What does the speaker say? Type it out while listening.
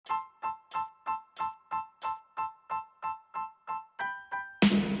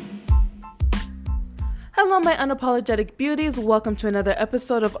Hello, my unapologetic beauties. Welcome to another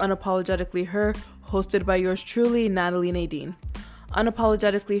episode of Unapologetically Her, hosted by yours truly, Natalie Nadine.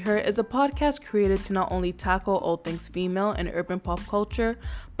 Unapologetically Her is a podcast created to not only tackle all things female and urban pop culture,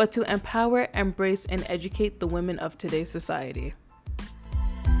 but to empower, embrace, and educate the women of today's society.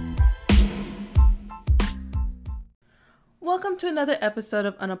 Welcome to another episode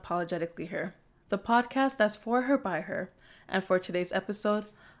of Unapologetically Her, the podcast that's for her by her. And for today's episode,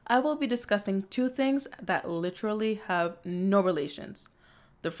 I will be discussing two things that literally have no relations.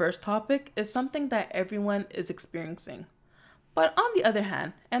 The first topic is something that everyone is experiencing. But on the other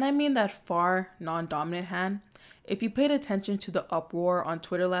hand, and I mean that far non-dominant hand, if you paid attention to the uproar on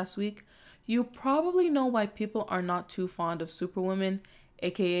Twitter last week, you probably know why people are not too fond of Superwoman,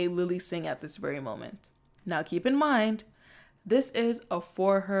 aka Lilly Singh, at this very moment. Now keep in mind, this is a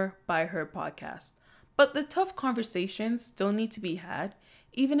for her by her podcast, but the tough conversations still need to be had,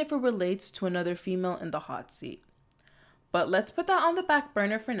 even if it relates to another female in the hot seat. But let's put that on the back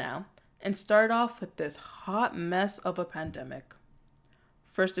burner for now and start off with this hot mess of a pandemic.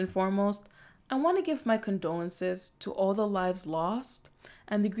 First and foremost, I want to give my condolences to all the lives lost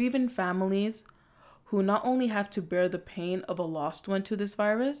and the grieving families who not only have to bear the pain of a lost one to this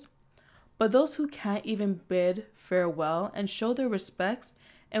virus, but those who can't even bid farewell and show their respects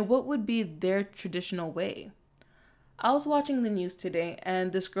in what would be their traditional way. I was watching the news today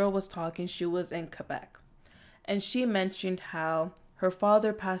and this girl was talking. She was in Quebec and she mentioned how her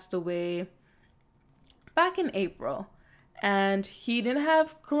father passed away back in April and he didn't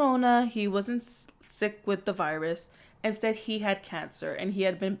have corona. He wasn't sick with the virus. Instead, he had cancer and he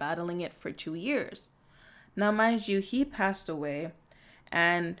had been battling it for 2 years. Now, mind you, he passed away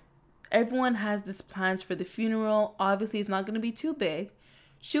and everyone has these plans for the funeral. Obviously, it's not going to be too big.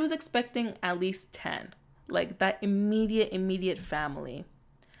 She was expecting at least 10. Like that immediate family.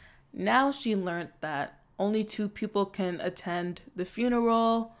 Now she learned that only 2 people can attend the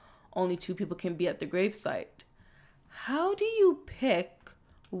funeral, only 2 people can be at the gravesite. How do you pick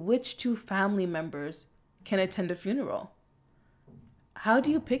which 2 family members can attend a funeral? How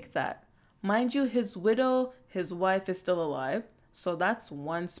do you pick that? Mind you, his widow, his wife is still alive, so that's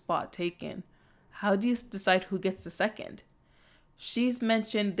 1 spot taken. How do you decide who gets the second? She's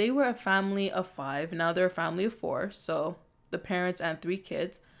mentioned they were a family of 5. Now they're a family of 4. So the parents and 3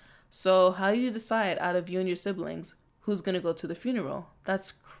 kids. So how do you decide out of you and your siblings who's going to go to the funeral?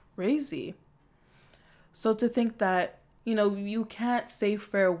 That's crazy. So to think that, you can't say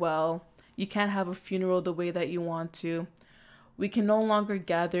farewell. You can't have a funeral the way that you want to. We can no longer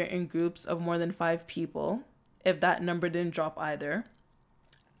gather in groups of more than 5 people, if that number didn't drop either.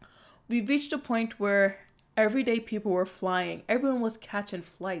 We've reached a point where every day people were flying. Everyone was catching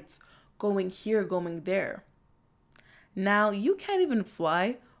flights, going here, going there. Now you can't even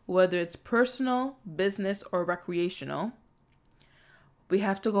fly, whether it's personal, business, or recreational. We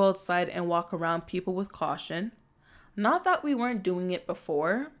have to go outside and walk around people with caution. Not that we weren't doing it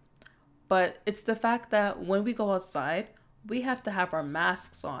before, but it's the fact that when we go outside, we have to have our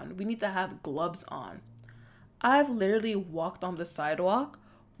masks on. We need to have gloves on. I've literally walked on the sidewalk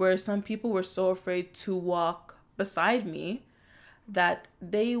where some people were so afraid to walk beside me that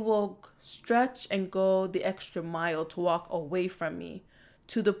they will stretch and go the extra mile to walk away from me,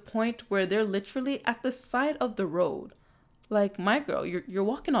 to the point where they're literally at the side of the road. Like, my girl, you're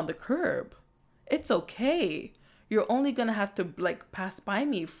walking on the curb. It's okay. You're only gonna have to pass by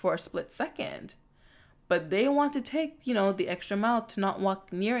me for a split second. But they want to take, the extra mile to not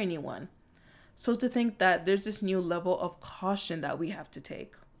walk near anyone. So to think that there's this new level of caution that we have to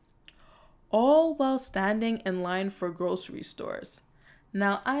take. All while standing in line for grocery stores.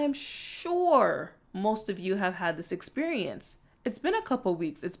 Now, I am sure most of you have had this experience. It's been a couple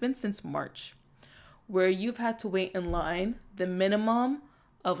weeks. It's been since March, where you've had to wait in line the minimum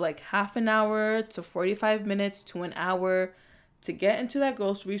of half an hour to 45 minutes to an hour to get into that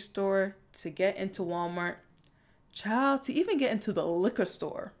grocery store, to get into Walmart, child, to even get into the liquor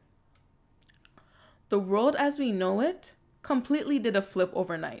store. The world as we know it completely did a flip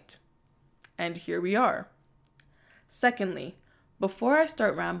overnight. And here we are. Secondly, before I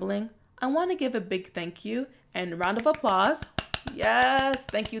start rambling, I want to give a big thank you and round of applause. Yes,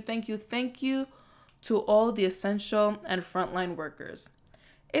 thank you to all the essential and frontline workers.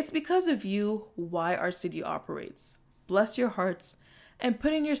 It's because of you why our city operates. Bless your hearts and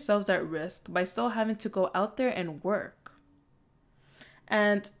putting yourselves at risk by still having to go out there and work.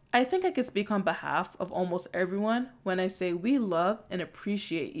 And I think I can speak on behalf of almost everyone when I say we love and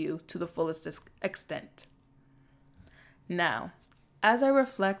appreciate you to the fullest extent. Now, as I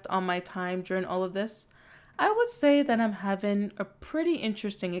reflect on my time during all of this, I would say that I'm having a pretty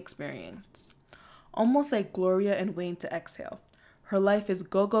interesting experience. almost like Gloria and Wayne to exhale. Her life is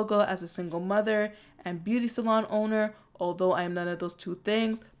go, go, go as a single mother and beauty salon owner, although I am none of those two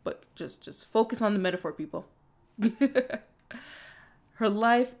things, but just focus on the metaphor, people. Her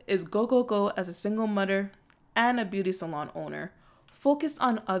life is go, go, go as a single mother and a beauty salon owner, focused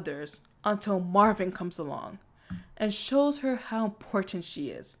on others until Marvin comes along and shows her how important she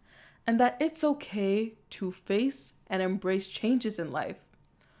is and that it's okay to face and embrace changes in life.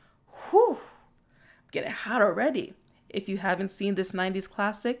 Whew, getting hot already. If you haven't seen this 90s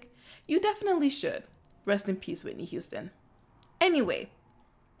classic, you definitely should. Rest in peace, Whitney Houston. Anyway,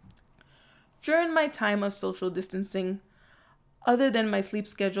 during my time of social distancing, other than my sleep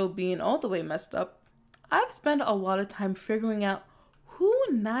schedule being all the way messed up, I've spent a lot of time figuring out who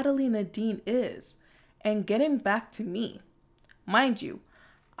Natalie Nadine is and getting back to me. Mind you,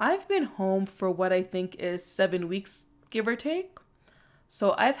 I've been home for what I think is 7 weeks, give or take.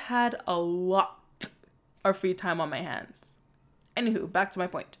 So I've had a lot of free time on my hands. Anywho, back to my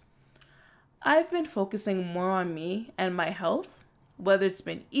point. I've been focusing more on me and my health, whether it's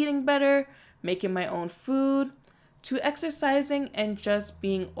been eating better, making my own food, to exercising and just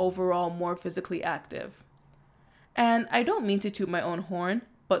being overall more physically active. And I don't mean to toot my own horn,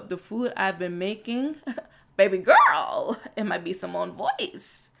 but the food I've been making, baby girl, it might be Simone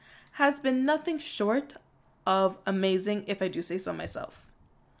voice, has been nothing short of amazing if I do say so myself.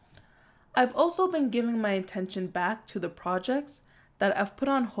 I've also been giving my attention back to the projects that I've put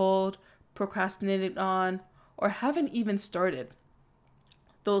on hold, procrastinated on, or haven't even started.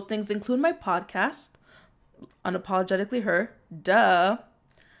 Those things include my podcast, Unapologetically Her, duh,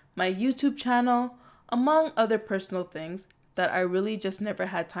 my YouTube channel, among other personal things that I really just never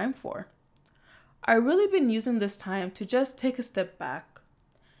had time for. I've really been using this time to just take a step back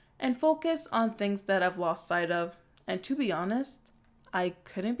and focus on things that I've lost sight of, and to be honest, I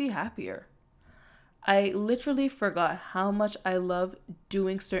couldn't be happier. I literally forgot how much I love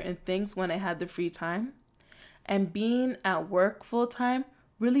doing certain things when I had the free time, and being at work full time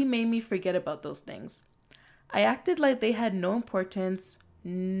really made me forget about those things. I acted like they had no importance,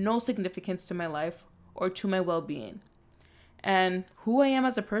 no significance to my life or to my well-being and who I am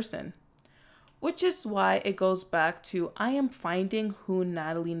as a person, which is why it goes back to I am finding who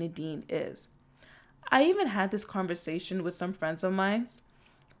Natalie Nadine is. I even had this conversation with some friends of mine.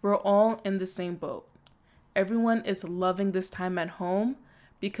 We're all in the same boat. Everyone is loving this time at home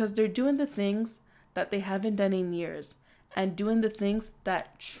because they're doing the things that they haven't done in years and doing the things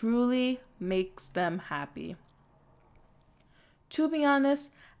that truly makes them happy. To be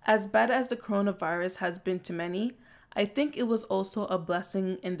honest, as bad as the coronavirus has been to many, I think it was also a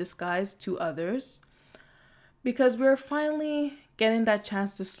blessing in disguise to others because we're finally getting that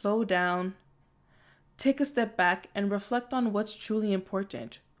chance to slow down, take a step back, and reflect on what's truly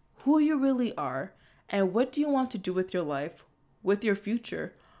important, who you really are, and what do you want to do with your life, with your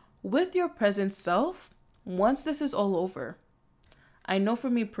future, with your present self once this is all over. I know for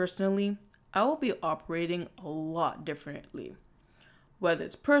me personally, I will be operating a lot differently. Whether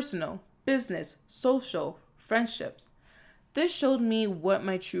it's personal, business, social, friendships. This showed me what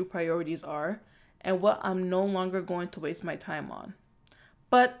my true priorities are and what I'm no longer going to waste my time on.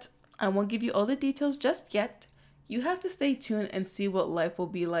 But I won't give you all the details just yet. You have to stay tuned and see what life will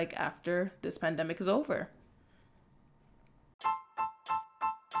be like after this pandemic is over.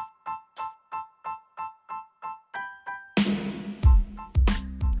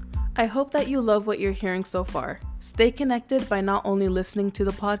 I hope that you love what you're hearing so far. Stay connected by not only listening to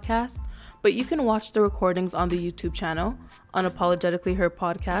the podcast, but you can watch the recordings on the YouTube channel, Unapologetically Her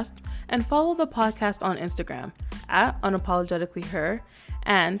Podcast, and follow the podcast on Instagram, at Unapologetically Her,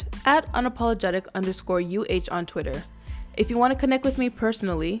 and at unapologetic_UH on Twitter. If you want to connect with me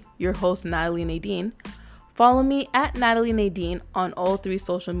personally, your host Natalie Nadine, follow me at Natalie Nadine on all 3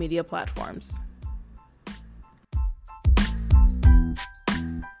 social media platforms.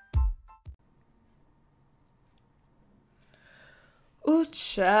 Ooh,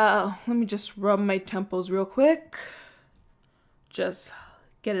 child. Let me just rub my temples real quick. Just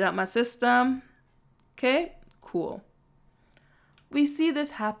get it out my system. Okay? Cool. We see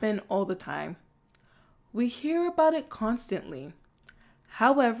this happen all the time. We hear about it constantly.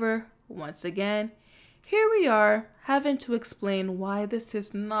 However, once again, here we are having to explain why this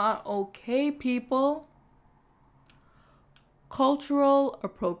is not okay, people. Cultural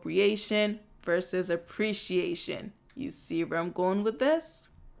appropriation versus appreciation. You see where I'm going with this?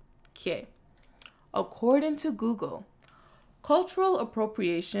 Okay. According to Google, cultural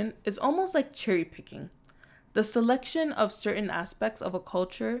appropriation is almost like cherry picking, the selection of certain aspects of a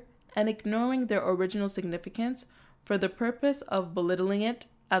culture and ignoring their original significance for the purpose of belittling it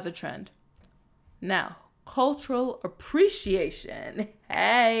as a trend. Now, cultural appreciation,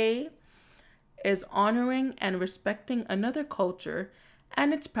 hey, is honoring and respecting another culture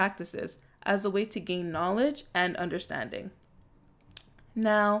and its practices as a way to gain knowledge and understanding.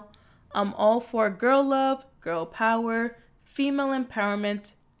 Now, I'm all for girl love, girl power, female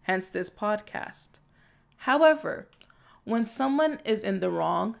empowerment, hence this podcast. However, when someone is in the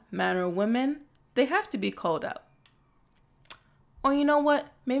wrong, man or woman, they have to be called out. Or you know what?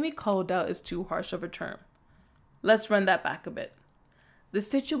 Maybe called out is too harsh of a term. Let's run that back a bit. The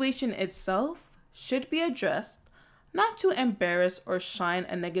situation itself should be addressed, not to embarrass or shine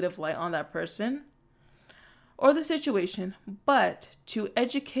a negative light on that person or the situation, but to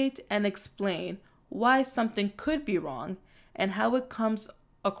educate and explain why something could be wrong and how it comes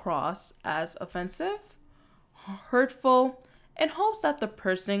across as offensive, hurtful, in hopes that the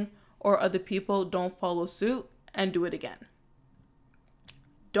person or other people don't follow suit and do it again.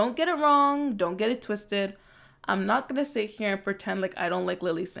 Don't get it wrong, don't get it twisted. I'm not going to sit here and pretend like I don't like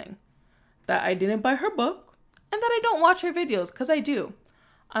Lilly Singh, that I didn't buy her book, and that I don't watch her videos, because I do.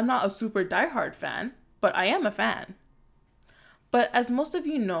 I'm not a super diehard fan, but I am a fan. But as most of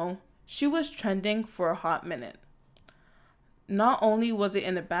you know, she was trending for a hot minute. Not only was it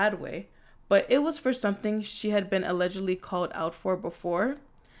in a bad way, but it was for something she had been allegedly called out for before,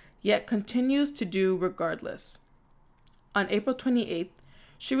 yet continues to do regardless. On April 28th,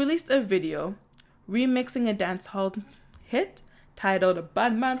 she released a video remixing a dancehall hit titled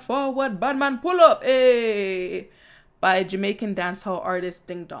 "Bad Man Forward, Bad Man Pull Up," by Jamaican dancehall artist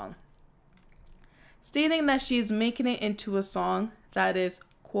Ding Dong, stating that she's making it into a song that is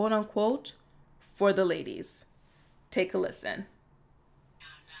quote unquote for the ladies. Take a listen.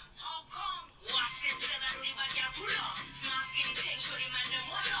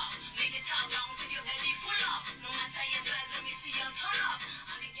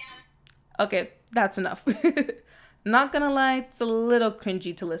 Okay, that's enough. Not gonna lie, it's a little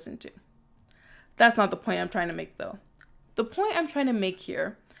cringy to listen to. That's not the point I'm trying to make though. The point I'm trying to make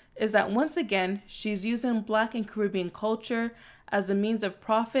here is that once again, she's using Black and Caribbean culture as a means of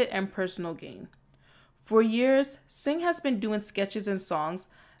profit and personal gain. For years, Singh has been doing sketches and songs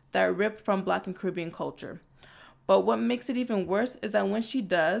that rip from Black and Caribbean culture. But what makes it even worse is that when she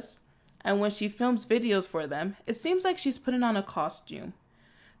does, and when she films videos for them, it seems like she's putting on a costume.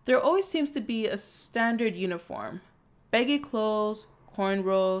 There always seems to be a standard uniform. Baggy clothes,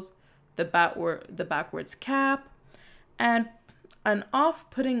 cornrows, the backwards cap, and an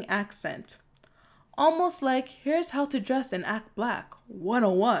off-putting accent. Almost like, here's how to dress and act black,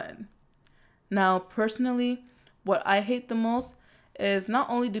 101. Now, personally, what I hate the most is not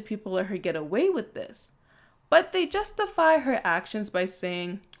only do people let her get away with this, but they justify her actions by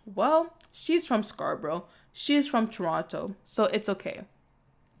saying, well, she's from Scarborough, she's from Toronto, so it's okay.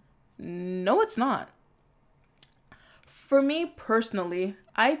 No, it's not. For me personally,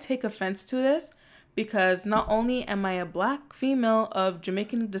 I take offense to this because not only am I a Black female of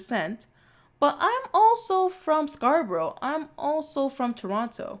Jamaican descent, but I'm also from Scarborough. I'm also from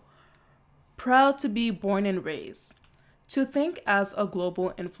Toronto. Proud to be born and raised. To think as a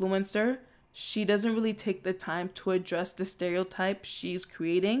global influencer, she doesn't really take the time to address the stereotype she's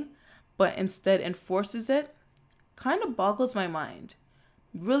creating, but instead enforces it, kind of boggles my mind.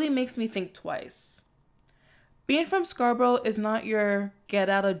 Really makes me think twice. Being from Scarborough is not your get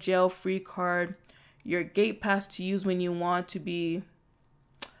out of jail free card, your gate pass to use when you want to be,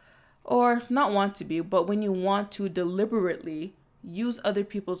 or not want to be, but when you want to deliberately use other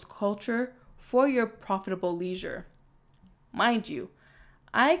people's culture for your profitable leisure. Mind you,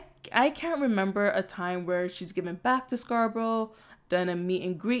 I can't remember a time where she's given back to Scarborough, done a meet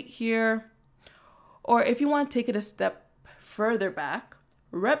and greet here, or if you want to take it a step further back,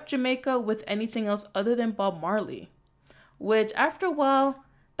 rep Jamaica with anything else other than Bob Marley, which after a while,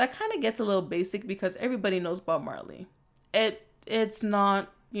 that kind of gets a little basic because everybody knows Bob Marley. It's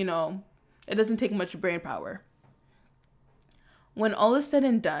not, it doesn't take much brain power. When all is said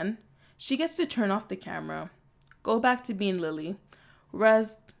and done, she gets to turn off the camera, go back to being Lily,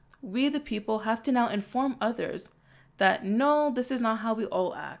 whereas we the people have to now inform others that no, this is not how we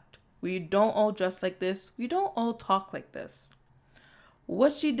all act. We don't all dress like this. We don't all talk like this.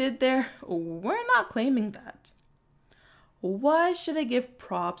 What she did there, we're not claiming that. Why should I give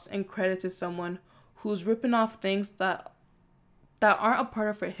props and credit to someone who's ripping off things that aren't a part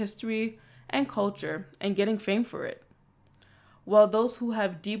of her history and culture and getting fame for it, while those who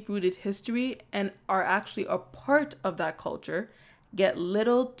have deep-rooted history and are actually a part of that culture get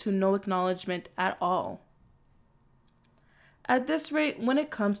little to no acknowledgement at all? At this rate, when it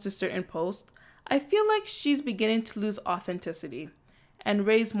comes to certain posts, I feel like she's beginning to lose authenticity and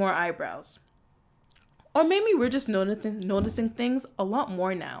raise more eyebrows. Or maybe we're just noticing things a lot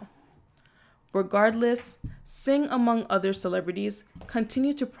more now. Regardless, Singh, among other celebrities,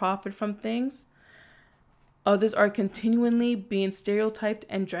 continue to profit from things others are continually being stereotyped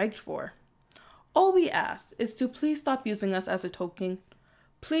and dragged for. All we ask is to please stop using us as a token.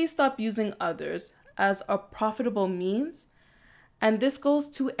 Please stop using others as a profitable means. And this goes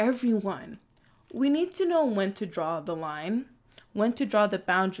to everyone. We need to know when to draw the line, when to draw the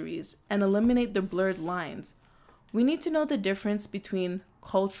boundaries, and eliminate the blurred lines. We need to know the difference between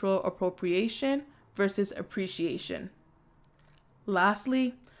cultural appropriation versus appreciation.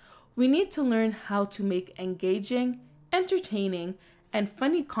 Lastly, we need to learn how to make engaging, entertaining, and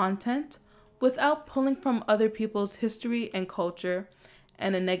funny content without pulling from other people's history and culture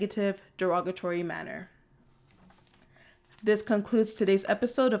in a negative, derogatory manner. This concludes today's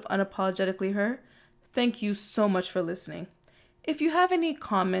episode of Unapologetically Her. Thank you so much for listening. If you have any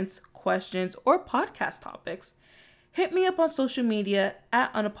comments, questions, or podcast topics, hit me up on social media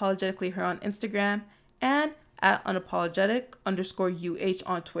at Unapologetically Her on Instagram and at unapologetic_UH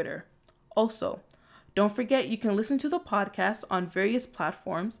on Twitter. Also, don't forget you can listen to the podcast on various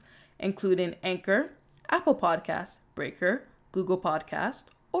platforms, including Anchor, Apple Podcasts, Breaker, Google Podcast,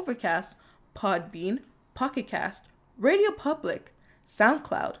 Overcast, Podbean, Pocket Cast, Radio Public,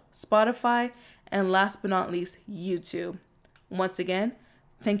 SoundCloud, Spotify, and last but not least, YouTube. Once again,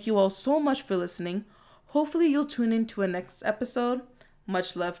 thank you all so much for listening. Hopefully you'll tune in to a next episode.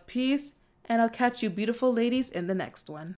 Much love, peace, and I'll catch you beautiful ladies in the next one.